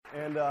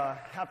And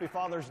happy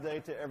Father's Day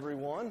to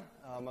everyone.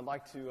 I'd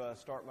like to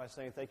start by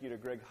saying thank you to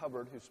Greg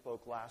Hubbard, who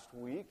spoke last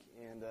week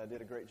and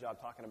did a great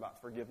job talking about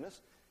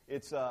forgiveness.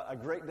 It's a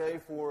great day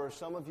for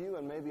some of you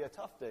and maybe a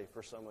tough day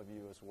for some of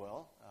you as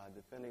well,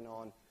 depending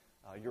on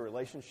your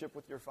relationship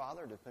with your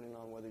father, depending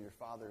on whether your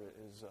father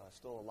is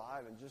still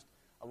alive, and just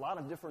a lot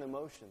of different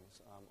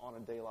emotions on a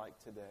day like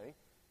today.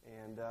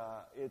 And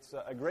it's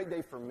a great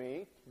day for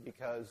me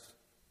because,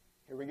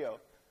 here we go,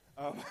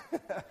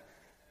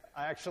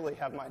 I actually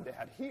have my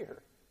dad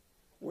here,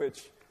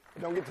 which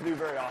I don't get to do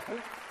very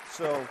often.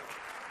 So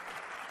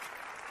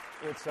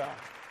it's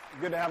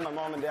good to have my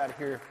mom and dad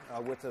here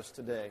with us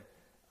today.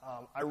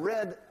 I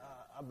read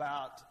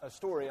about a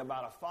story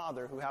about a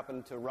father who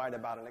happened to write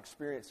about an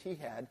experience he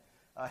had.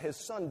 His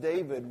son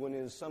David, when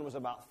his son was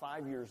about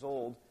 5 years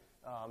old,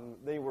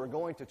 they were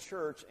going to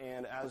church,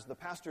 and as the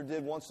pastor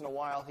did once in a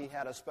while, he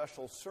had a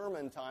special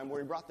sermon time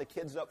where he brought the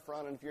kids up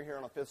front, and if you're here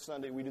on a fifth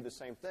Sunday, we do the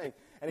same thing.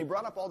 And he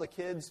brought up all the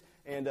kids,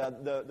 and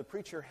the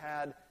preacher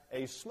had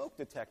a smoke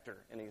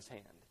detector in his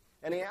hand.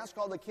 And he asked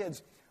all the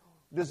kids,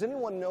 does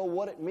anyone know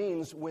what it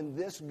means when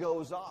this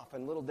goes off?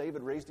 And little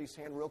David raised his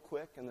hand real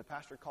quick, and the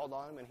pastor called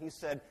on him, and he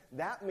said,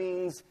 that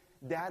means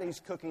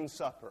Daddy's cooking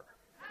supper.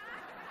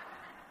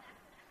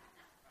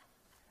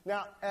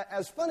 Now,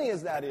 as funny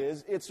as that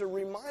is, it's a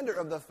reminder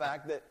of the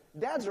fact that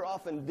dads are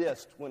often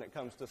dissed when it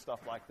comes to stuff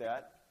like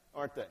that,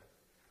 aren't they?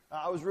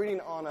 I was reading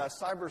on a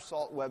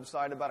CyberSalt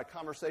website about a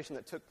conversation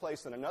that took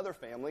place in another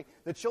family.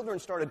 The children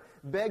started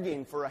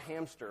begging for a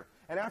hamster.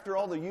 And after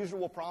all the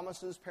usual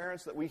promises,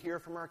 parents, that we hear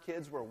from our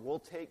kids where we'll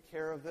take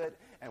care of it,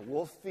 and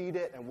we'll feed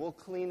it, and we'll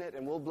clean it,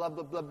 and we'll blah,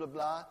 blah, blah, blah,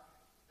 blah,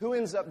 who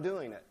ends up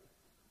doing it?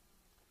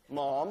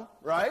 Mom,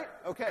 right?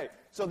 Okay,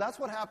 so that's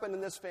what happened in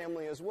this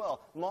family as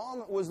well.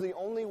 Mom was the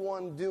only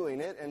one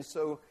doing it, and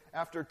so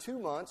after 2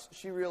 months,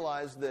 she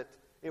realized that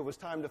it was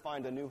time to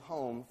find a new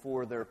home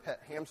for their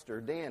pet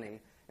hamster, Danny.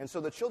 And so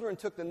the children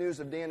took the news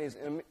of Danny's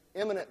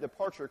imminent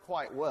departure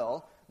quite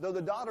well, though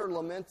the daughter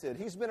lamented,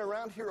 he's been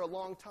around here a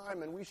long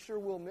time, and we sure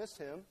will miss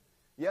him.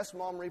 Yes,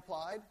 Mom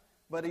replied,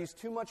 but he's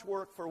too much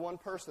work for one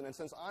person, and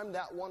since I'm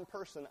that one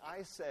person,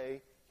 I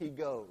say he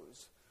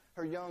goes.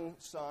 Her young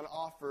son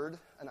offered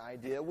an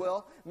idea.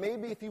 Well,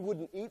 maybe if he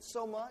wouldn't eat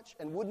so much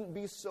and wouldn't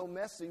be so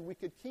messy, we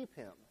could keep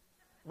him.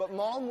 But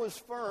Mom was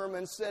firm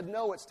and said,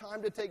 no, it's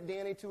time to take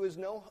Danny to his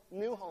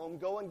new home.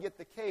 Go and get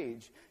the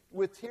cage.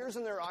 With tears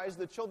in their eyes,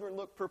 the children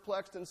looked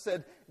perplexed and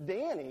said,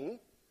 Danny,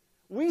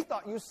 we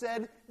thought you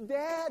said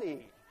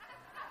Daddy.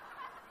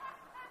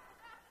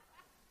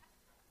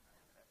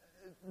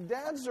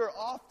 Dads are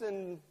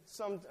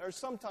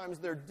sometimes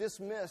they're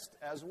dismissed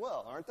as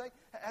well, aren't they?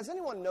 Has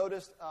anyone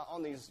noticed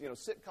on these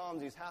sitcoms,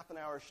 these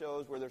half-an-hour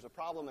shows where there's a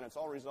problem and it's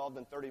all resolved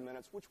in 30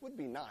 minutes, which would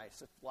be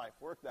nice if life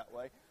worked that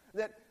way,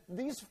 that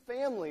these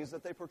families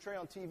that they portray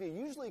on TV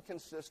usually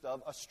consist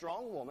of a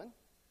strong woman,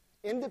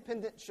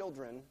 independent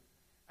children,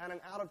 and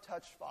an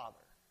out-of-touch father.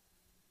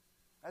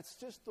 That's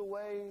just the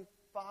way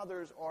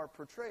fathers are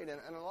portrayed,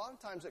 and a lot of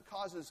times it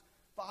causes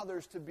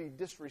fathers to be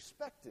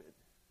disrespected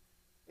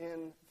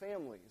in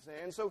families.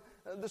 And so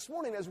this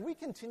morning, as we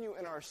continue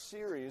in our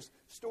series,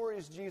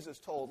 Stories Jesus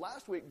Told,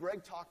 last week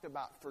Greg talked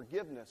about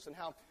forgiveness and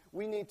how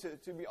we need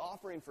to be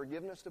offering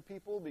forgiveness to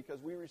people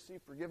because we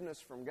receive forgiveness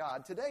from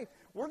God. Today,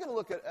 we're going to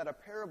look at a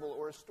parable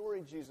or a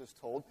story Jesus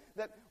told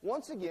that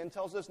once again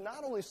tells us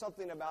not only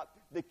something about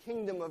the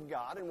kingdom of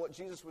God and what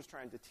Jesus was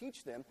trying to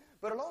teach them,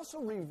 but it also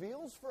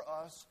reveals for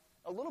us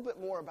a little bit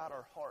more about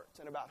our hearts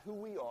and about who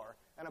we are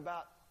and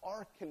about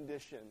our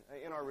condition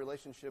in our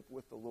relationship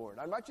with the Lord.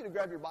 I invite you to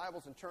grab your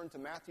Bibles and turn to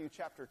Matthew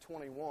chapter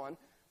 21.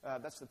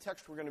 That's the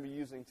text we're going to be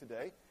using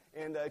today.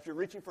 And if you're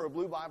reaching for a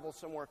blue Bible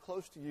somewhere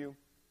close to you,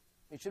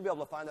 you should be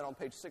able to find that on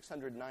page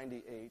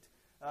 698.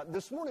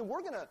 This morning,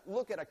 we're going to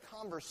look at a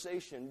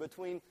conversation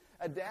between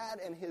a dad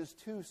and his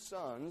two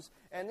sons.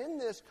 And in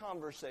this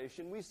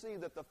conversation, we see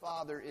that the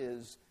father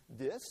is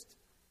dissed,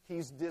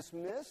 he's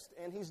dismissed,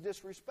 and he's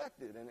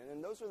disrespected.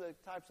 And those are the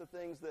types of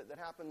things that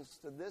happens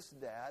to this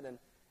dad, and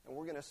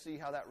we're going to see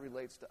how that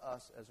relates to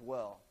us as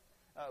well.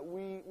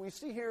 We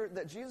see here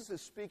that Jesus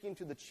is speaking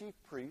to the chief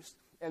priests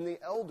and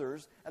the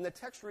elders, and the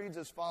text reads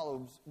as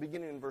follows,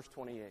 beginning in verse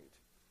 28.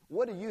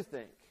 What do you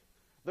think?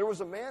 There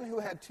was a man who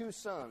had two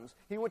sons.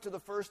 He went to the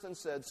first and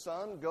said,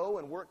 Son, go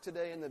and work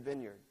today in the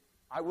vineyard.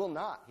 I will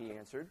not, he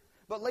answered.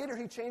 But later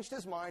he changed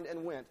his mind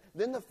and went.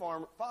 Then the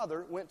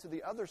father went to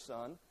the other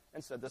son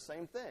and said the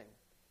same thing.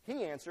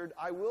 He answered,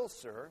 I will,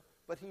 sir,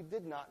 but he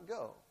did not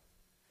go.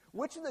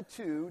 Which of the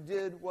two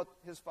did what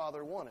his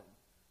father wanted?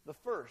 The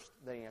first,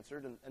 they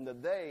answered, and the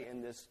they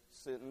in this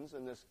sentence,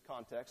 in this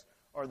context,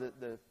 are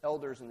the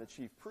elders and the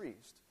chief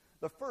priest.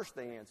 The first,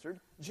 they answered.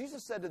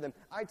 Jesus said to them,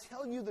 I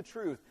tell you the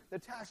truth, the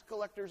tax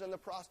collectors and the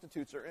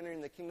prostitutes are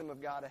entering the kingdom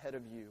of God ahead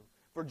of you.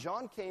 For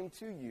John came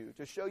to you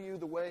to show you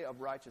the way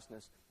of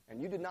righteousness,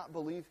 and you did not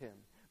believe him.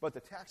 But the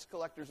tax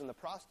collectors and the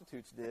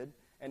prostitutes did,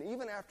 and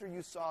even after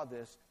you saw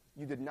this,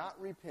 you did not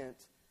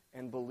repent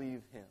and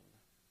believe him.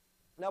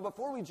 Now,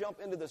 before we jump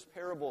into this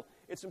parable,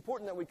 it's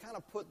important that we kind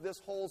of put this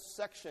whole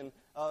section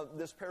of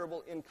this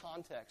parable in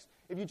context.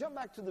 If you jump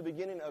back to the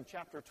beginning of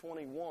chapter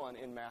 21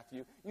 in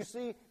Matthew, you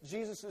see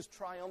Jesus'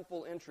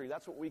 triumphal entry.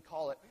 That's what we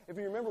call it. If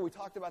you remember, we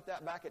talked about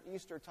that back at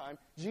Easter time.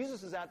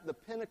 Jesus is at the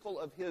pinnacle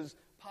of his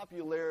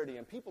popularity,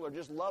 and people are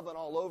just loving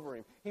all over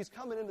him. He's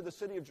coming into the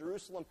city of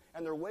Jerusalem,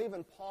 and they're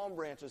waving palm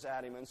branches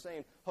at him and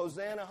saying,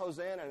 Hosanna,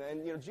 Hosanna.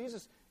 And,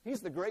 Jesus,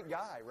 he's the great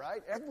guy,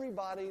 right?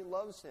 Everybody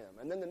loves him.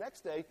 And then the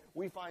next day,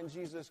 we find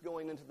Jesus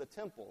going into the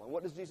temple. And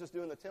what does Jesus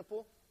do in the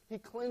temple? He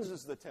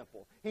cleanses the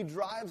temple. He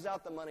drives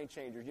out the money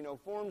changers,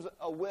 forms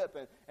a whip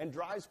and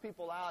drives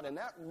people out. And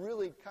that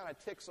really kind of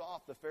ticks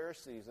off the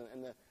Pharisees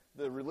and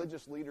the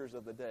religious leaders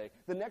of the day.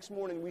 The next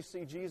morning, we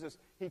see Jesus.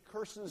 He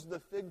curses the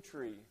fig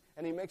tree,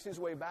 and he makes his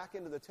way back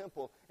into the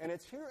temple. And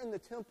it's here in the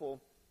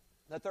temple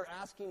that they're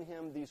asking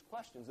him these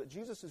questions, that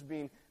Jesus is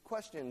being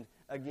questioned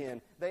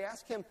again. They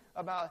ask him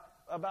about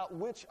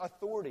which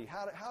authority.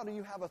 How do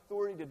you have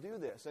authority to do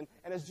this? And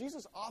as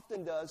Jesus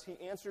often does, he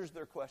answers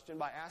their question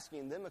by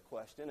asking them a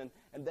question,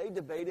 and they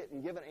debate it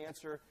and give an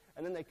answer,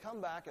 and then they come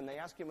back and they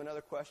ask him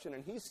another question,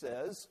 and he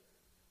says,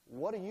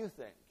 what do you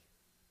think?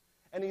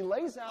 And he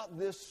lays out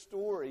this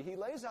story. He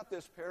lays out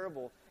this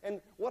parable. And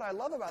what I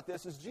love about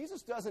this is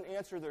Jesus doesn't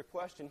answer their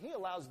question. He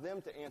allows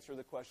them to answer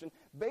the question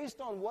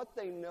based on what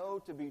they know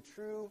to be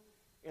true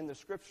in the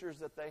scriptures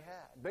that they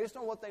have. Based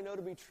on what they know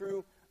to be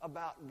true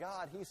about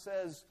God. He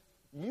says,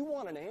 you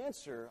want an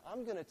answer,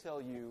 I'm going to tell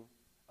you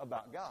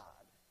about God.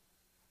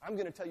 I'm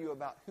going to tell you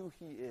about who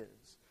he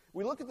is.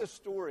 We look at this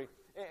story,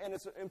 and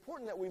it's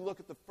important that we look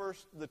at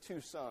the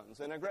two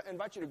sons. And I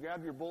invite you to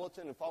grab your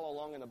bulletin and follow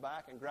along in the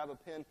back and grab a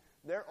pen.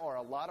 There are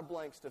a lot of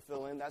blanks to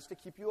fill in. That's to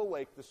keep you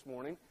awake this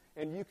morning.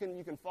 And you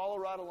can follow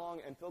right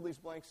along and fill these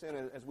blanks in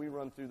as we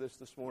run through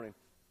this morning.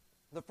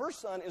 The first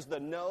son is the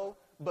no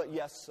but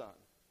yes son.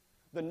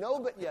 The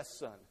no but yes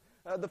son.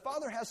 The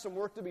father has some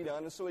work to be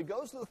done, and so he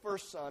goes to the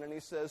first son and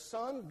he says,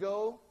 son,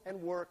 go and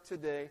work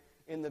today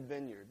in the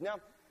vineyard. Now,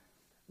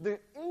 the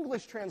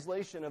English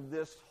translation of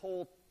this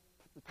whole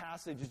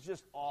passage is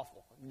just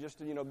awful. Just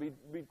to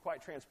be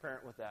quite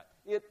transparent with that.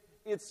 It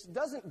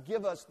doesn't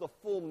give us the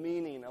full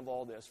meaning of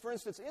all this. For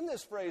instance, in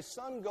this phrase,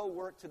 son, go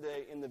work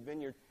today in the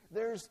vineyard,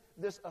 there's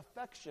this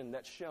affection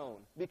that's shown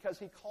because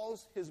he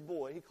calls his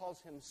boy, he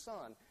calls him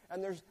son.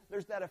 And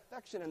there's that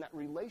affection and that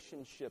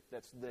relationship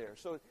that's there.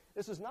 So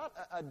this is not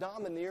a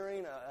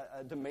domineering,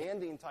 a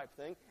demanding type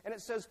thing. And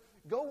it says,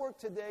 go work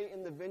today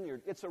in the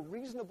vineyard. It's a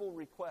reasonable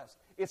request.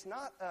 It's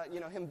not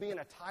him being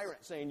a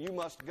tyrant saying you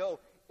must go.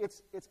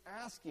 It's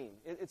asking.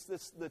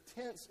 The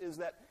tense is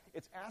that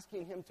it's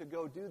asking him to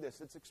go do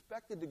this. It's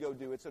expected to go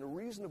do. It's a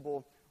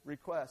reasonable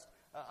request.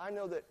 I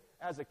know that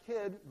as a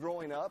kid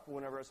growing up,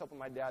 whenever I was helping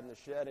my dad in the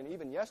shed, and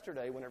even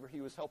yesterday whenever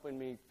he was helping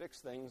me fix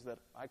things that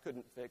I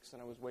couldn't fix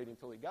and I was waiting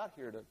until he got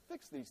here to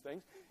fix these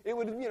things, it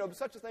would,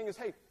 such a thing as,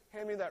 hey,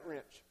 hand me that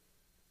wrench.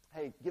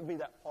 Hey, give me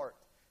that part.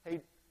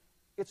 Hey,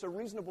 it's a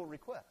reasonable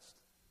request.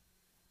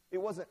 It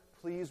wasn't,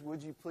 please,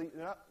 would you please?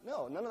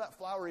 No, none of that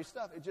flowery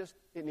stuff.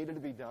 It needed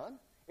to be done.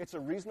 It's a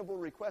reasonable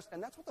request,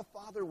 and that's what the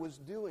father was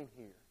doing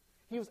here.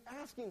 He was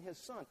asking his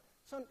son,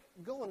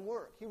 go and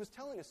work. He was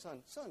telling his son,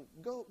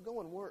 go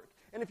and work.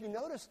 And if you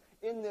notice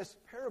in this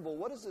parable,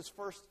 what does this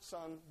first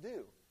son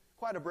do?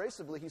 Quite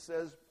abrasively, he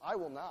says, I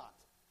will not.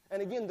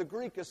 And again, the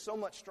Greek is so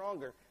much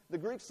stronger. The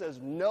Greek says,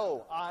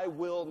 no, I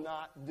will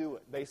not do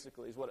it,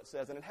 basically, is what it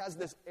says. And it has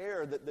this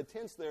air that the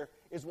tense there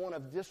is one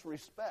of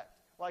disrespect,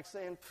 like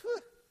saying,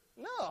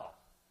 no.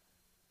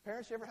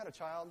 Parents, you ever had a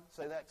child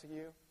say that to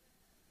you?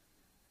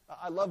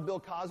 I love Bill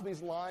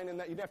Cosby's line in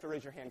that. You don't have to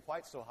raise your hand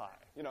quite so high.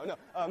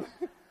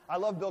 I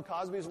love Bill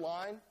Cosby's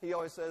line. He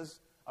always says,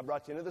 I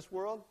brought you into this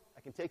world. I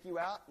can take you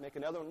out, make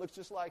another one look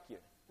just like you.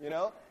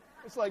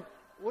 It's like,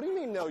 what do you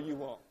mean, no, you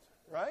won't,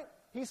 right?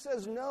 He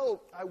says,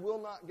 no, I will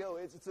not go.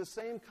 It's the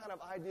same kind of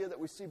idea that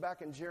we see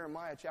back in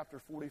Jeremiah chapter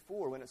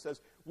 44 when it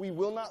says, we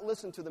will not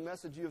listen to the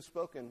message you have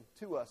spoken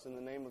to us in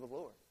the name of the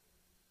Lord.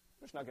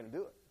 We're just not going to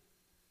do it.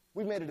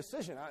 We've made a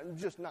decision. I'm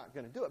just not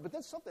going to do it. But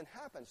then something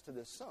happens to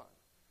this son.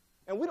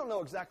 And we don't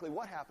know exactly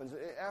what happens.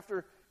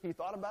 After he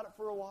thought about it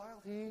for a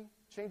while, he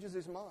changes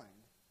his mind.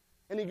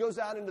 And he goes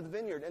out into the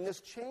vineyard. And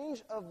this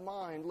change of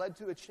mind led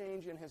to a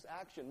change in his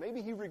action.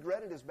 Maybe he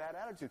regretted his bad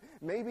attitude.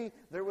 Maybe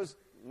there was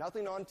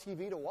nothing on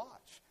TV to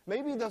watch.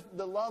 Maybe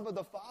the love of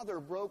the father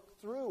broke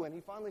through and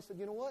he finally said,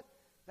 you know what?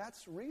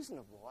 That's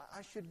reasonable.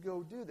 I should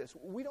go do this.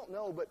 We don't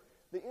know, but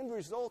the end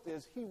result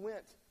is he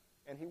went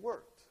and he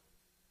worked.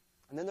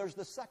 And then there's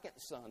the second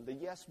son, the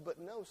yes but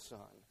no son.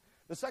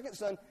 The second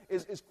son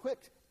is quick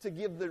to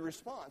give the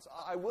response,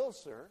 I will,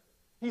 sir.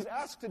 He's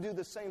asked to do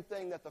the same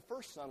thing that the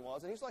first son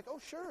was, and he's like, oh,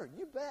 sure,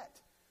 you bet.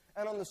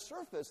 And on the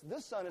surface,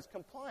 this son is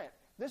compliant.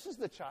 This is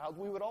the child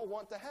we would all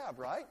want to have,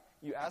 right?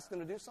 You ask them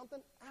to do something?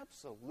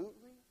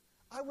 Absolutely.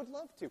 I would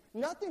love to.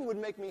 Nothing would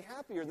make me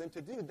happier than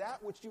to do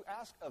that which you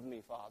ask of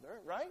me,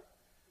 Father, right?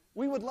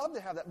 We would love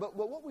to have that. But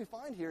what we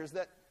find here is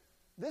that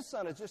this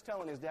son is just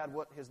telling his dad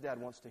what his dad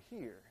wants to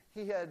hear.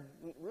 He had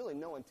really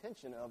no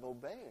intention of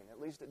obeying. At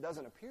least it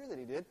doesn't appear that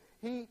he did.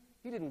 He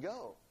he didn't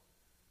go.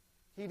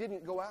 He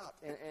didn't go out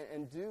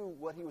and do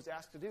what he was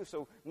asked to do.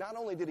 So not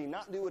only did he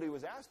not do what he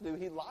was asked to do,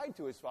 he lied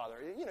to his father.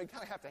 You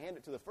kind of have to hand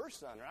it to the first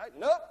son, right?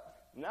 Nope,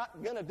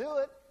 not going to do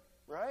it,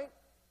 right?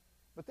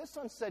 But this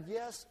son said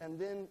yes and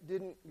then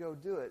didn't go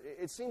do it.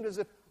 It seemed as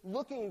if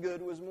looking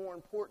good was more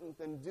important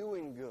than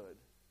doing good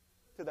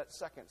to that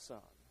second son.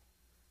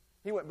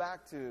 He went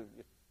back to,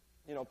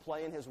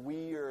 playing his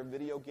Wii or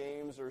video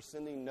games or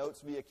sending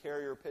notes via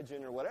carrier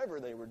pigeon or whatever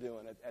they were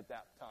doing at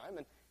that time.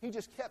 And he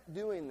just kept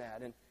doing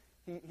that. And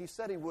he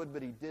said he would,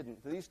 but he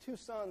didn't. These two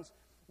sons,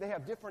 they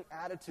have different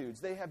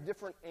attitudes. They have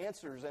different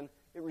answers, and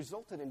it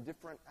resulted in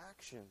different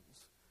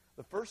actions.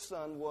 The first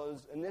son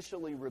was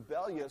initially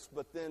rebellious,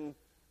 but then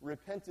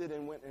repented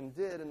and went and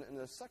did. And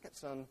the second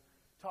son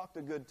talked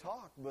a good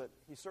talk, but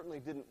he certainly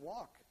didn't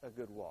walk a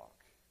good walk.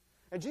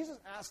 And Jesus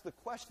asked the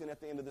question at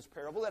the end of this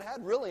parable that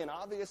had really an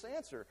obvious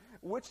answer.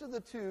 Which of the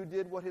two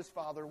did what his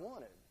father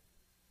wanted?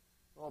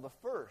 Well, the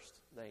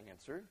first, they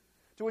answered.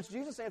 To which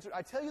Jesus answered,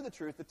 I tell you the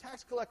truth, the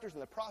tax collectors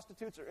and the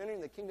prostitutes are entering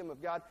the kingdom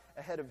of God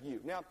ahead of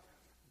you. Now,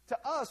 to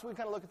us, we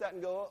kind of look at that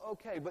and go,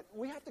 okay, but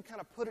we have to kind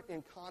of put it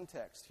in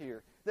context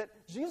here. That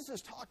Jesus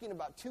is talking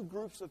about two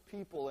groups of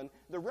people, and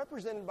they're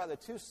represented by the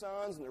two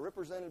sons, and they're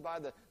represented by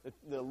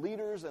the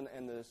leaders and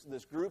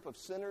this group of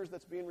sinners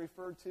that's being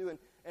referred to.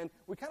 And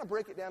we kind of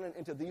break it down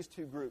into these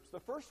two groups. The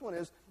first one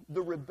is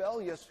the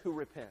rebellious who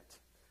repent.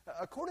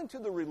 According to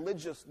the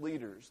religious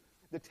leaders,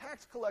 the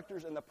tax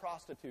collectors and the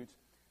prostitutes,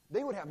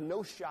 they would have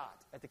no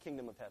shot at the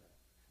kingdom of heaven.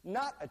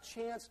 Not a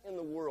chance in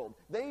the world.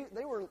 They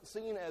were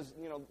seen as,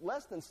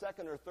 less than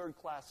second or third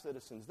class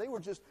citizens. They were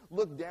just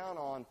looked down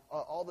on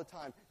all the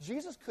time.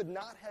 Jesus could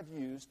not have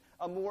used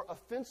a more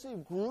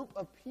offensive group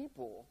of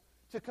people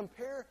to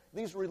compare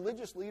these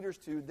religious leaders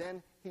to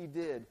than he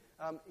did.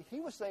 He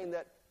was saying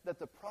that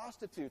the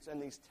prostitutes and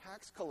these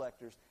tax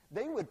collectors,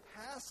 they would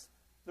pass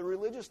the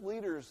religious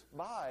leaders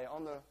by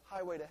on the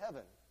highway to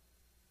heaven.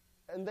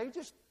 And they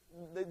just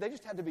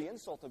had to be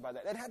insulted by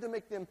that. It had to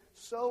make them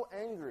so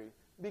angry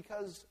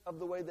because of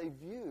the way they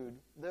viewed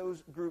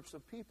those groups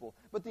of people.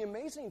 But the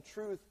amazing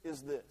truth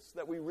is this,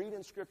 that we read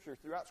in Scripture,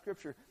 throughout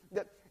Scripture,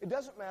 that it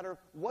doesn't matter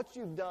what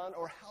you've done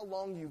or how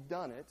long you've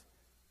done it,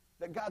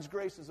 that God's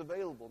grace is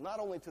available, not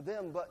only to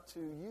them, but to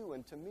you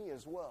and to me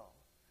as well.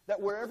 That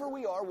wherever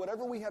we are,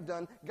 whatever we have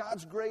done,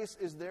 God's grace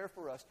is there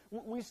for us.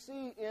 We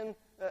see in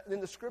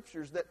the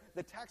Scriptures that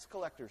the tax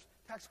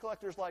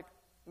collectors like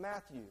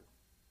Matthew,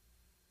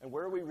 and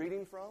where are we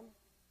reading from?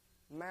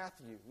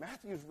 Matthew.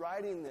 Matthew's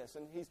writing this,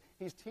 and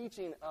he's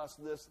teaching us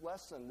this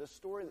lesson, this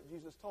story that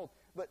Jesus told.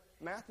 But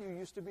Matthew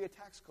used to be a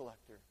tax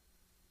collector.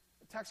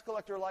 A tax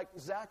collector like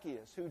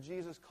Zacchaeus, who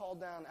Jesus called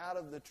down out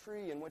of the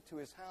tree and went to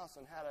his house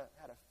and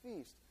had a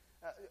feast.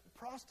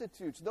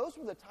 Prostitutes, those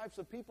were the types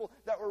of people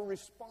that were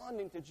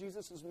responding to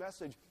Jesus'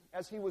 message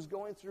as he was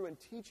going through and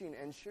teaching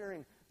and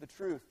sharing the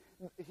truth.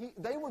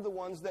 They were the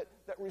ones that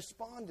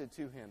responded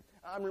to him.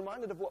 I'm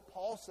reminded of what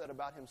Paul said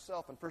about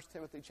himself in 1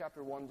 Timothy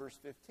chapter 1, verse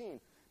 15.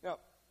 Now,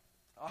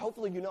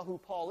 hopefully you know who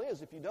Paul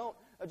is. If you don't,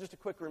 just a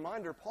quick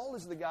reminder, Paul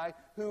is the guy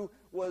who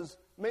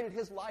made it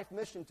his life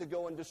mission to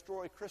go and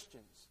destroy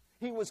Christians.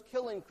 He was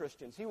killing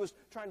Christians. He was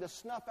trying to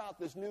snuff out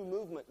this new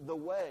movement, the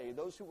Way,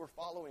 those who were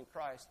following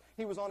Christ.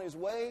 He was on his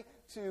way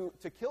to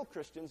kill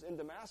Christians in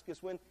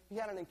Damascus when he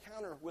had an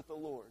encounter with the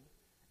Lord.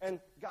 And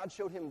God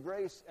showed him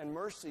grace and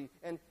mercy.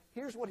 And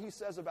here's what he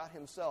says about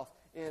himself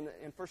in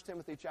 1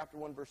 Timothy chapter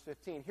 1, verse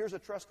 15. Here's a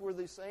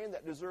trustworthy saying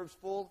that deserves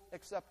full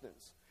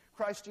acceptance.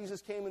 Christ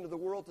Jesus came into the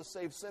world to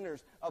save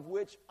sinners, of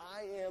which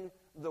I am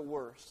the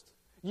worst.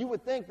 You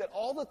would think that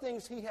all the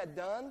things he had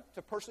done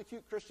to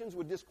persecute Christians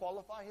would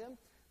disqualify him.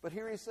 But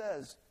here he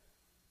says,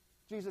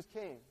 Jesus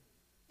came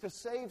to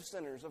save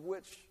sinners, of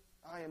which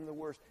I am the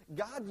worst.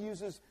 God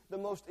uses the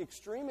most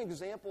extreme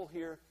example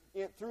here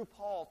through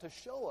Paul to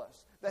show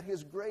us that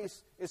his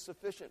grace is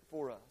sufficient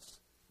for us.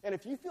 And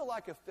if you feel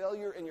like a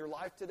failure in your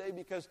life today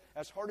because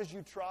as hard as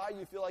you try,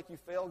 you feel like you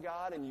fail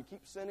God and you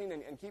keep sinning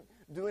and keep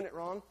doing it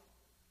wrong,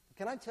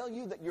 can I tell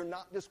you that you're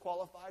not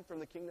disqualified from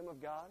the kingdom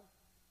of God?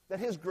 That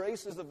his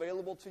grace is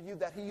available to you,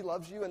 that he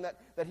loves you, and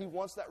that he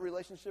wants that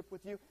relationship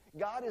with you?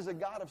 God is a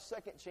God of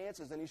second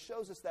chances, and he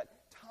shows us that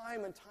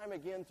time and time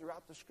again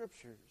throughout the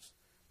Scriptures.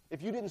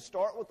 If you didn't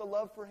start with the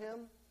love for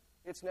him,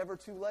 it's never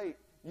too late.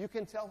 You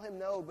can tell him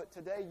no, but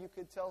today you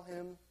could tell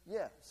him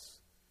yes.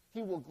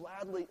 He will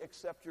gladly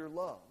accept your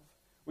love.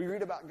 We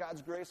read about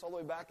God's grace all the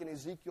way back in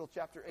Ezekiel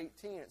chapter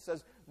 18. It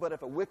says, but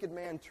if a wicked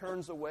man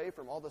turns away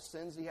from all the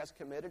sins he has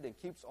committed and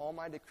keeps all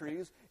my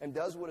decrees and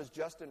does what is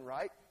just and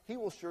right, he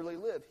will surely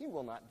live. He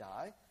will not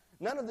die.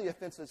 None of the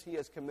offenses he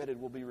has committed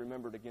will be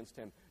remembered against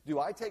him. Do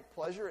I take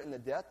pleasure in the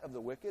death of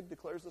the wicked,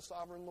 declares the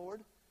sovereign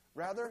Lord?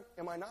 Rather,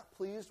 am I not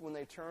pleased when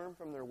they turn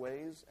from their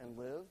ways and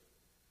live?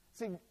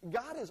 See,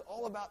 God is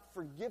all about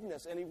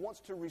forgiveness, and he wants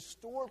to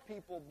restore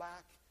people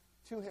back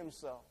to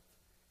himself.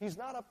 He's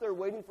not up there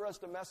waiting for us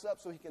to mess up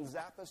so he can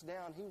zap us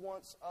down. He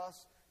wants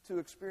us to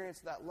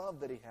experience that love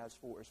that he has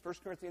for us. 1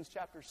 Corinthians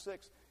chapter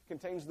 6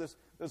 contains this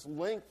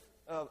length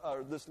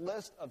this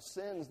list of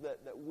sins that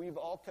we've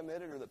all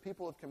committed or that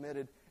people have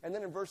committed. And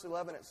then in verse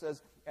 11 it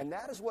says, and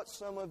that is what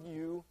some of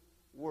you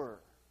were.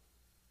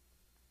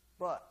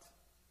 But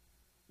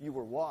you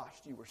were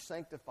washed, you were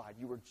sanctified,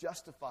 you were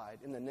justified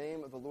in the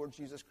name of the Lord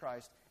Jesus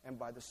Christ and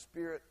by the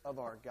Spirit of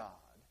our God.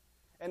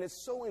 And it's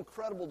so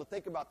incredible to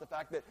think about the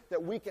fact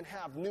that we can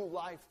have new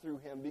life through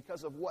him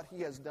because of what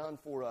he has done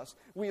for us.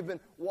 We have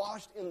been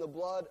washed in the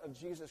blood of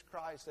Jesus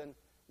Christ, and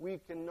we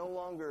no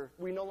longer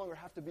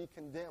have to be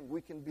condemned.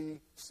 We can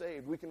be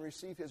saved. We can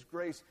receive his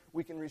grace.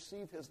 We can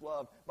receive his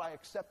love by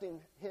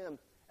accepting him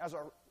as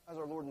our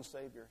Lord and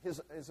Savior.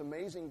 His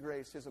amazing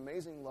grace, his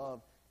amazing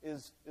love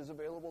is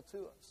available to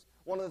us.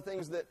 One of the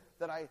things that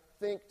I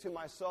think to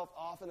myself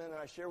often and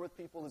I share with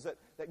people is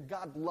that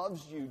God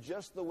loves you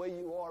just the way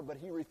you are, but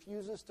he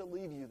refuses to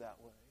leave you that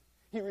way.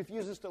 He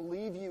refuses to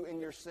leave you in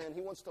your sin. He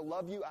wants to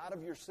love you out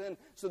of your sin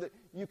so that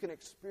you can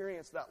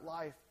experience that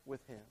life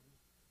with him.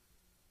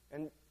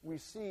 And we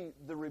see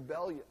the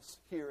rebellious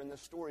here in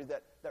this story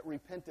that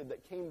repented,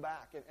 that came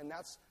back. And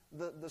that's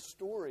the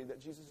story that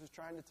Jesus is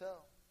trying to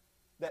tell.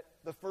 That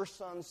the first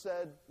son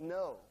said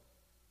no,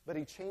 but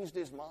he changed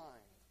his mind.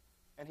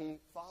 And he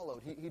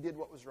followed. He did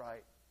what was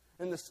right.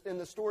 In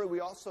the story, we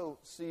also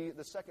see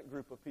the second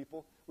group of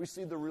people. We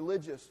see the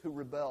religious who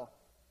rebel.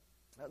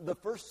 The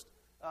first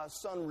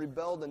son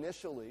rebelled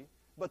initially,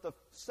 but the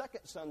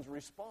second son's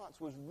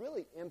response was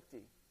really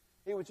empty.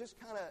 It was just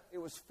it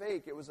was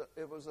fake. It was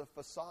a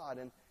facade.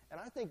 And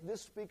I think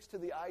this speaks to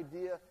the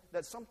idea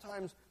that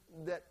sometimes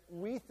that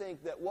we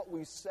think that what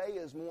we say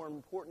is more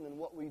important than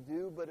what we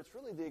do, but it's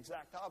really the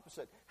exact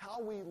opposite.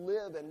 How we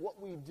live and what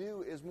we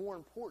do is more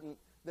important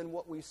than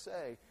what we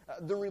say.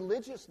 The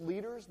religious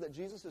leaders that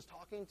Jesus is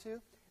talking to,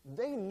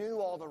 they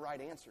knew all the right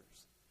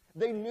answers.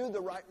 They knew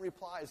the right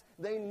replies.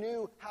 They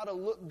knew how to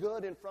look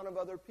good in front of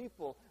other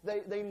people.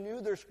 They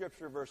knew their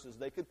scripture verses.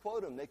 They could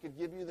quote them. They could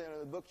give you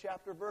the book,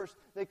 chapter, verse.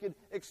 They could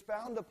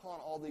expound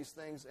upon all these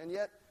things, and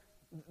yet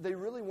they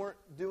really weren't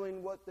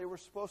doing what they were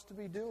supposed to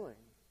be doing.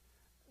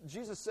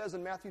 Jesus says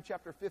in Matthew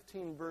chapter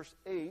 15, verse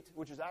 8,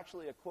 which is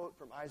actually a quote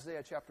from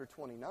Isaiah chapter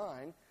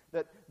 29,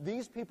 that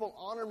these people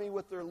honor me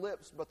with their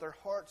lips, but their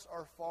hearts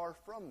are far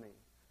from me.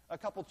 A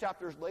couple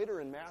chapters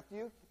later in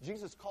Matthew,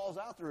 Jesus calls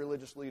out the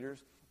religious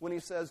leaders when he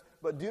says,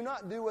 but do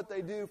not do what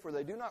they do, for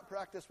they do not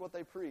practice what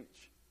they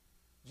preach.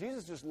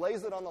 Jesus just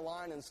lays it on the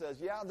line and says,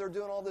 yeah, they're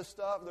doing all this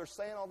stuff, they're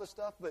saying all this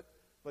stuff, but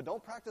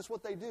don't practice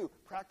what they do.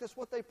 Practice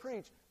what they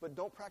preach, but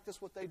don't practice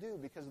what they do,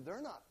 because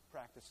they're not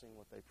practicing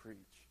what they preach.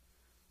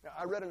 Now,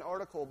 I read an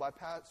article by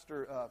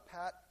Pastor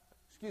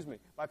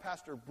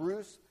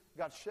Bruce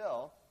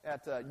Gottschall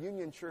at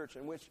Union Church,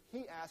 in which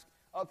he asked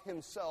of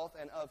himself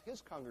and of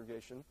his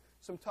congregation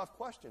some tough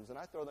questions, and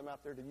I throw them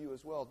out there to you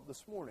as well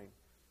this morning.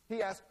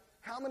 He asked,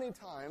 how many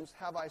times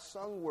have I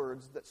sung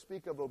words that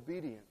speak of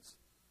obedience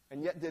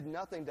and yet did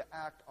nothing to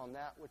act on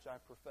that which I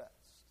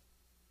professed?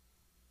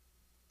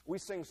 We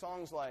sing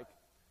songs like,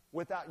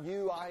 without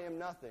you I am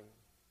nothing.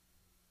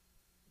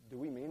 Do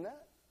we mean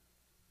that?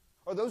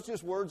 Are those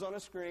just words on a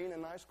screen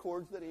and nice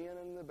chords that Ian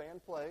and the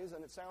band plays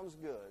and it sounds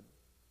good?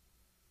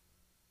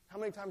 How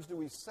many times do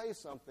we say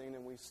something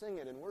and we sing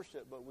it in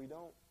worship, but we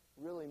don't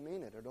really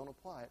mean it or don't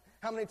apply it?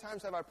 How many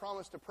times have I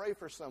promised to pray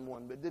for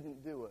someone but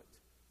didn't do it?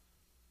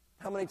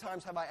 How many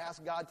times have I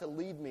asked God to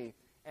lead me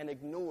and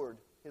ignored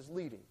his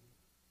leading?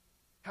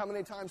 How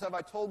many times have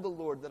I told the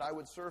Lord that I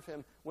would serve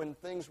him when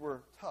things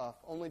were tough,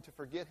 only to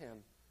forget him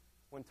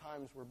when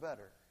times were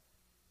better?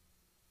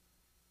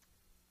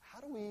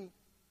 How do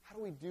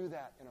we do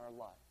that in our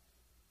life?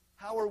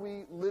 How are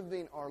we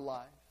living our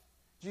life?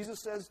 Jesus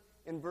says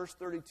in verse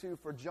 32,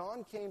 for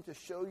John came to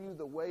show you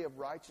the way of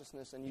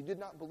righteousness, and you did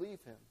not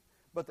believe him,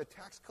 but the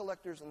tax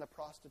collectors and the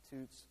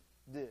prostitutes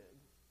did.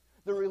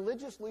 The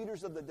religious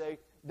leaders of the day,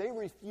 they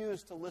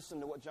refused to listen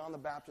to what John the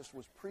Baptist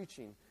was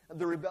preaching.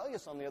 The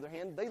rebellious, on the other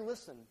hand, they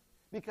listened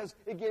because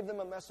it gave them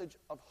a message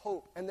of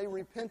hope, and they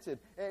repented.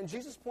 And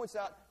Jesus points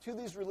out to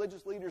these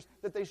religious leaders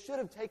that they should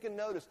have taken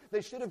notice.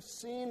 They should have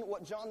seen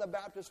what John the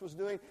Baptist was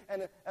doing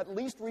and at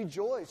least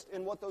rejoiced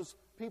in what those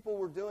people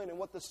were doing and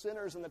what the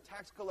sinners and the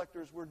tax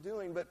collectors were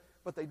doing,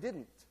 but they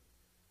didn't.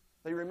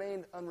 They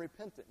remained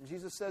unrepentant. And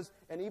Jesus says,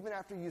 and even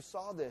after you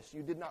saw this,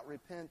 you did not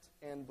repent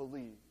and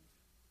believe.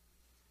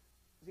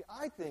 See,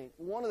 I think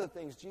one of the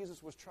things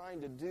Jesus was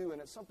trying to do,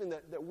 and it's something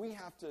that we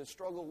have to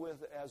struggle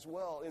with as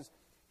well, is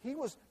he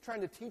was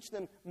trying to teach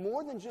them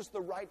more than just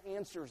the right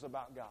answers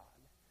about God.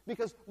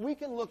 Because we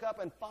can look up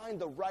and find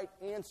the right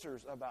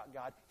answers about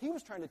God. He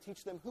was trying to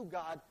teach them who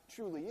God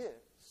truly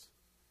is.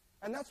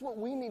 And that's what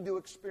we need to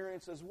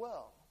experience as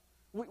well.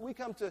 We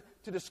come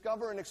to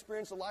discover and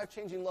experience the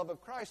life-changing love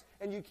of Christ,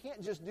 and you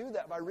can't just do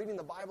that by reading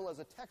the Bible as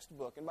a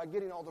textbook and by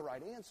getting all the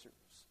right answers.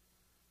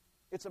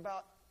 It's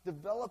about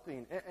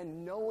developing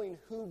and knowing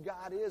who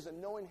God is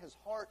and knowing his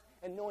heart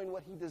and knowing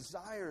what he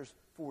desires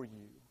for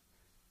you.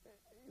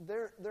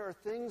 There are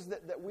things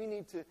that we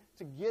need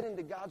to get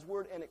into God's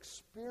Word and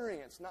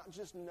experience, not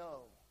just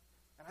know.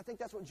 And I think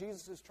that's what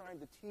Jesus is trying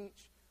to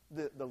teach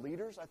the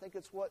leaders. I think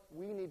it's what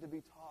we need to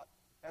be taught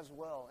as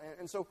well.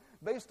 And so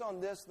based on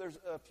this, there's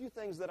a few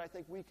things that I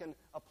think we can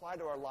apply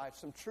to our life,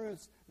 some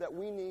truths that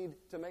we need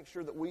to make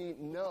sure that we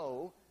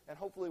know, and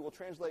hopefully will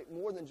translate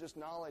more than just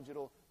knowledge.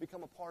 It'll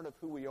become a part of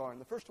who we are. And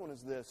the first one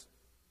is this,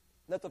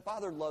 that the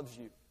Father loves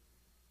you.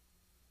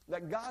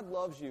 That God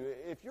loves you.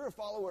 If you're a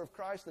follower of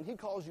Christ, then He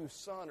calls you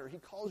son or He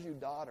calls you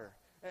daughter.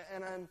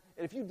 And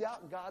if you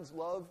doubt God's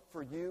love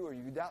for you, or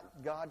you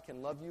doubt God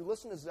can love you,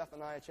 listen to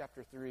Zephaniah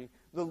chapter 3.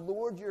 The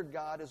Lord your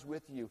God is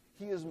with you.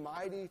 He is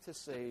mighty to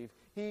save.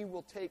 He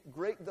will take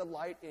great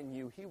delight in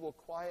you. He will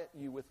quiet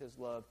you with His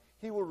love.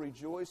 He will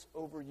rejoice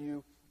over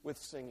you with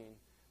singing.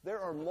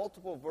 There are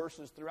multiple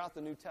verses throughout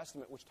the New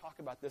Testament which talk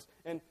about this.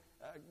 And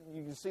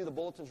you can see the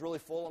bulletin's really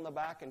full on the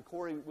back, and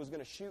Corey was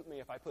going to shoot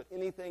me if I put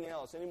anything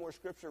else, any more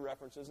scripture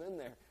references in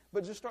there.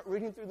 But just start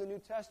reading through the New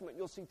Testament.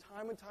 You'll see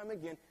time and time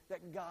again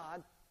that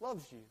God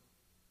loves you.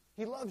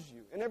 He loves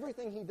you. And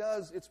everything He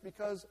does, it's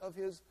because of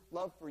His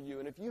love for you.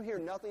 And if you hear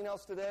nothing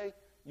else today,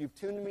 you've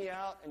tuned me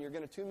out, and you're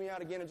going to tune me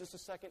out again in just a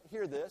second,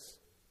 hear this.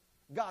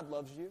 God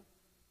loves you.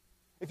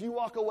 If you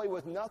walk away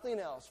with nothing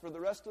else for the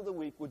rest of the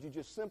week, would you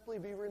just simply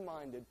be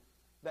reminded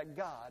that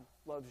God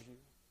loves you?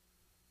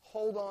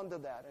 Hold on to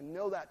that and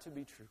know that to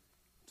be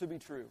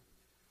true.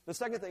 The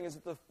second thing is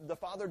that the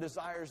Father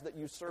desires that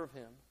you serve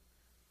Him.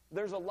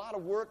 There's a lot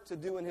of work to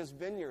do in His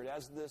vineyard,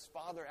 as this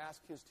father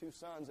asked his two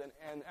sons.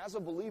 And as a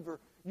believer,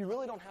 you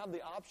really don't have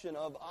the option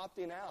of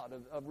opting out,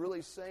 of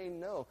really saying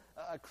no.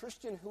 A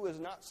Christian who is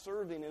not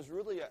serving is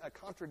really a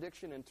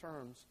contradiction in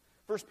terms.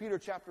 1 Peter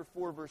chapter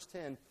 4, verse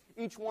 10,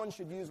 each one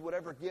should use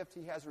whatever gift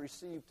he has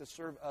received to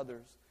serve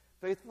others,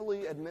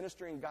 faithfully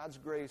administering God's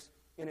grace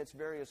in its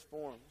various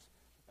forms.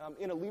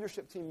 In a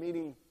leadership team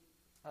meeting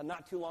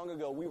not too long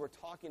ago, we were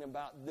talking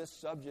about this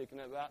subject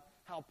and about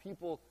how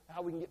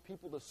we can get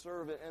people to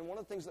serve. And one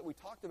of the things that we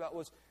talked about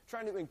was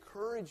trying to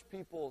encourage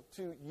people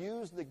to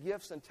use the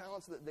gifts and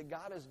talents that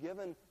God has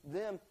given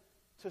them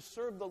to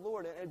serve the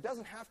Lord. And it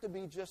doesn't have to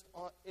be just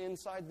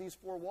inside these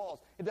four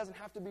walls. It doesn't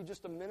have to be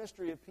just a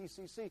ministry of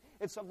PCC.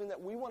 It's something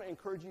that we want to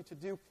encourage you to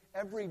do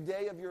every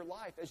day of your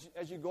life.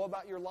 As you go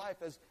about your life,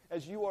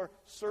 as you are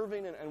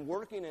serving and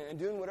working and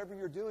doing whatever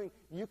you're doing,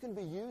 you can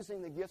be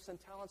using the gifts and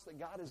talents that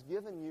God has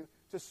given you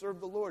to serve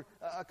the Lord.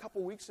 A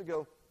couple weeks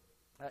ago,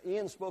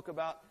 Ian spoke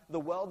about the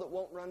well that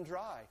won't run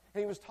dry.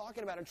 And he was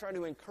talking about and trying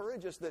to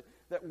encourage us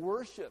that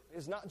worship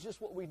is not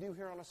just what we do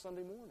here on a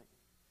Sunday morning.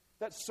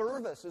 That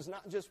service is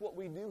not just what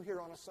we do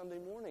here on a Sunday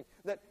morning.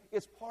 That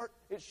it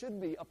should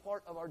be a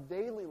part of our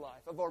daily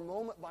life, of our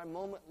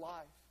moment-by-moment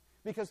life.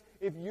 Because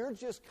if you're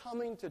just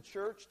coming to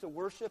church to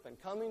worship and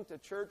coming to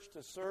church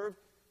to serve,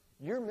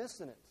 you're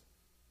missing it.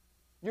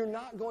 You're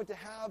not going to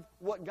have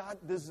what God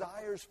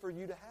desires for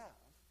you to have.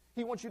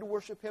 He wants you to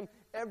worship Him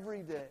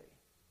every day.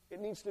 It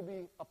needs to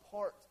be a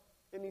part.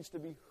 It needs to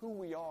be who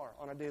we are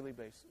on a daily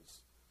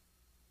basis.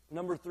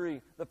 Number 3,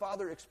 the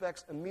Father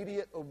expects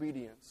immediate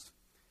obedience.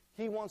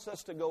 He wants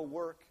us to go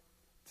work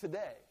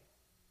today.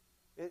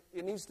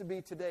 It needs to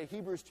be today.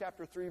 Hebrews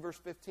chapter 3, verse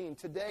 15.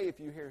 Today, if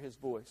you hear His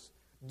voice,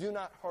 do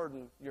not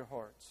harden your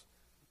hearts.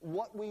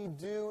 What we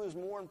do is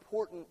more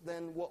important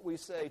than what we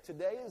say.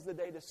 Today is the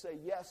day to say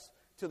yes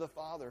to the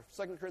Father.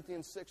 2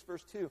 Corinthians 6,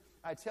 verse 2.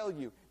 I tell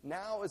you,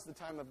 now is the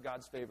time of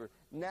God's favor.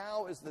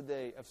 Now is the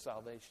day of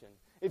salvation.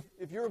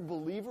 If you're a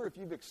believer, if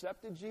you've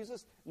accepted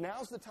Jesus,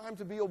 now's the time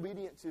to be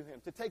obedient to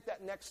Him, to take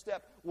that next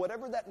step.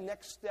 Whatever that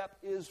next step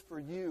is for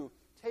you,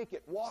 take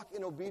it. Walk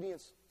in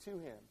obedience to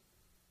Him.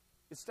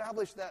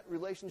 Establish that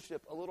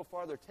relationship a little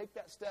farther. Take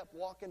that step.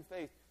 Walk in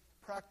faith.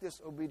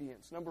 Practice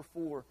obedience. Number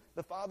 4,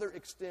 the Father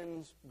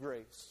extends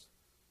grace.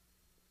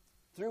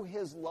 Through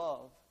His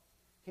love,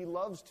 He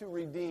loves to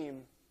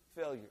redeem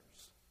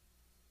failures,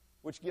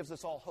 which gives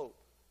us all hope.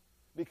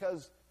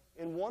 Because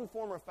in one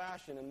form or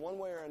fashion, in one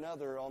way or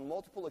another, on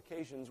multiple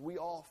occasions, we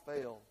all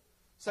fail.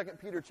 2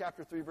 Peter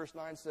chapter 3, verse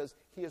 9 says,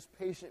 He is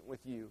patient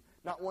with you,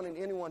 not wanting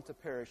anyone to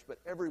perish, but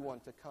everyone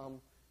to come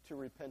to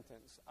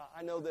repentance.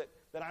 I know that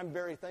I'm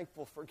very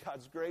thankful for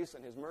God's grace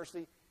and His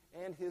mercy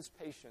and His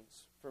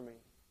patience for me.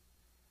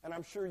 And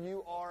I'm sure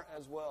you are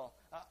as well.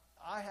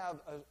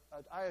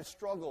 I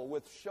struggle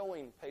with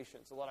showing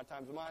patience a lot of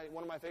times.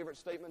 One of my favorite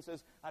statements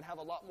is, I'd have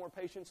a lot more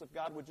patience if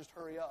God would just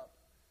hurry up.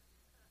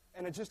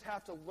 And I just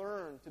have to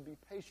learn to be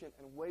patient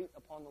and wait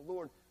upon the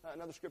Lord.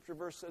 Another scripture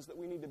verse says that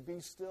we need to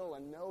be still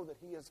and know that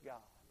He is God.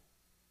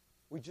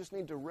 We just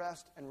need to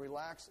rest and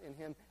relax in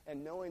Him,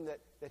 and knowing that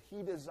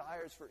He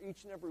desires for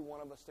each and every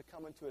one of us to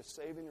come into a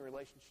saving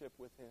relationship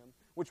with Him.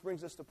 Which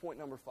brings us to point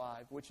number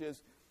 5, which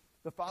is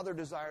the Father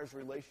desires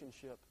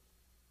relationship,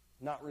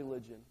 not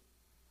religion.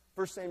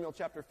 1 Samuel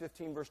chapter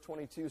 15, verse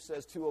 22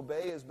 says, to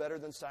obey is better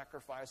than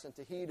sacrifice, and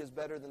to heed is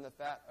better than the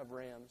fat of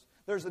rams.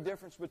 There's a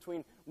difference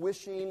between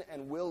wishing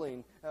and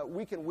willing.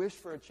 We can wish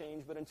for a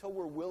change, but until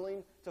we're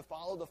willing to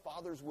follow the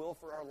Father's will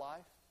for our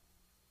life,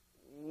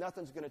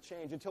 nothing's going to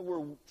change. Until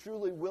we're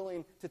truly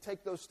willing to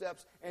take those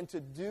steps and to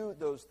do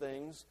those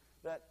things,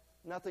 that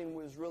nothing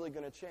was really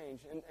going to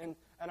change. And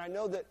I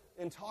know that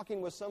in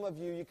talking with some of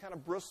you, you kind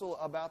of bristle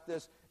about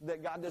this,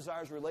 that God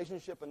desires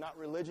relationship and not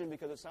religion,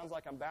 because it sounds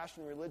like I'm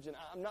bashing religion.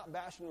 I'm not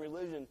bashing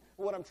religion.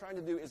 What I'm trying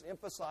to do is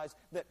emphasize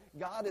that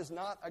God is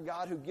not a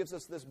God who gives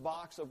us this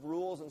box of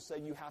rules and say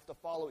you have to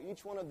follow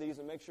each one of these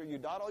and make sure you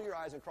dot all your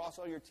I's and cross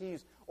all your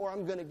T's, or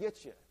I'm going to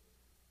get you.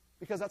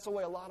 Because that's the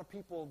way a lot of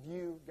people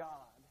view God.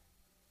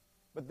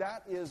 But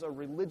that is a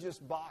religious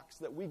box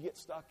that we get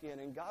stuck in,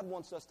 and God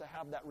wants us to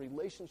have that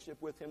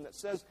relationship with Him that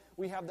says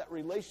we have that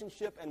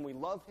relationship and we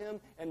love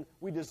Him and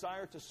we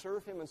desire to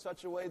serve Him in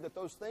such a way that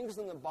those things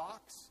in the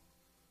box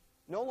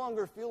no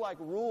longer feel like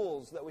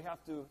rules that we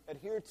have to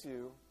adhere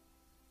to.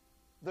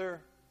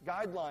 They're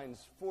guidelines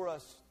for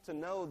us to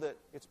know that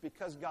it's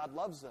because God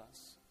loves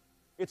us.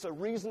 It's a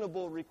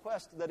reasonable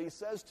request that He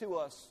says to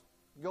us,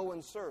 go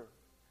and serve.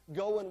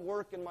 Go and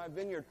work in my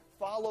vineyard.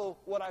 Follow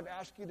what I've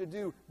asked you to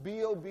do.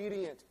 Be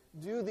obedient.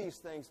 Do these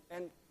things.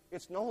 And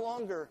it's no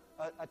longer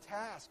a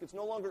task. It's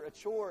no longer a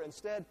chore.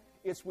 Instead,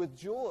 it's with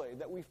joy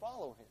that we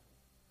follow Him.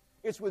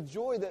 It's with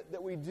joy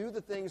that we do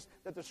the things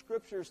that the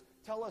Scriptures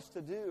tell us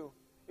to do.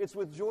 It's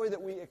with joy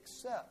that we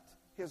accept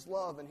His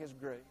love and His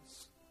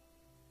grace.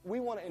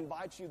 We want to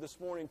invite you this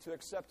morning to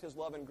accept His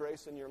love and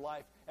grace in your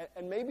life.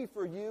 And maybe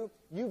for you,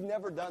 you've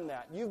never done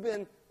that. You've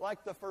been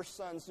like the first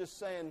sons, just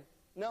saying,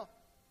 no,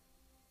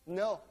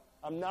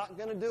 I'm not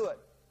going to do it.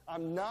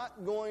 I'm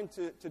not going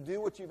to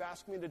do what you've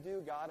asked me to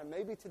do, God. And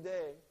maybe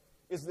today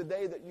is the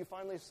day that you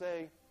finally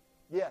say,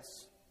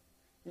 yes.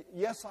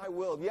 Yes, I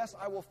will. Yes,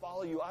 I will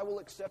follow you. I will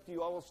accept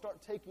you. I will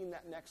start taking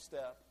that next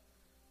step.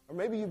 Or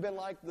maybe you've been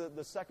like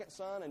the second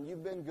son and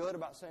you've been good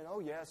about saying, oh,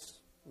 yes,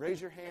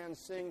 raise your hands,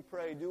 sing,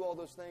 pray, do all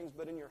those things.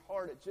 But in your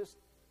heart,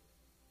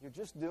 you're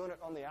just doing it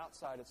on the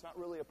outside. It's not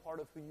really a part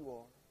of who you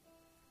are.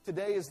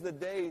 Today is the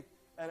day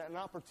and an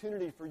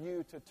opportunity for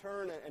you to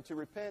turn and to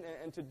repent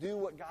and to do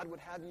what God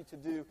would have you to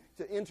do,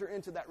 to enter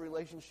into that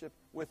relationship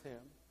with Him.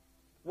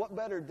 What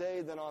better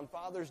day than on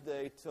Father's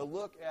Day to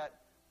look at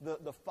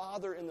the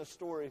father in the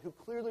story who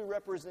clearly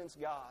represents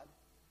God.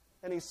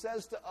 And he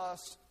says to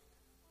us,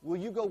 will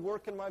you go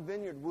work in my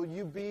vineyard? Will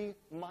you be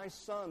my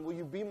son? Will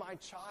you be my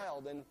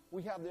child? And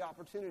we have the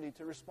opportunity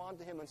to respond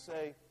to Him and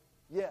say,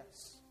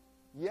 yes.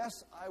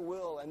 Yes, I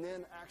will. And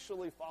then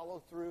actually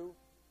follow through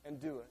and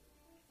do it.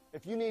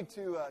 If you need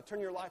to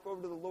turn your life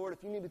over to the Lord,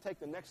 if you need to take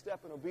the next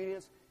step in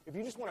obedience, if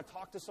you just want to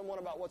talk to someone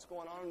about what's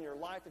going on in your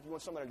life, if you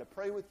want somebody to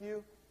pray with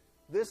you,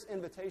 this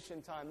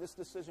invitation time, this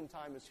decision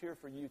time is here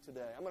for you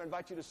today. I'm going to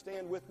invite you to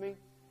stand with me.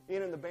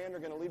 Ian and the band are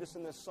going to lead us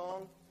in this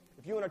song.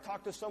 If you want to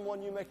talk to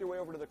someone, you make your way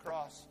over to the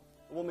cross,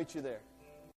 and we'll meet you there.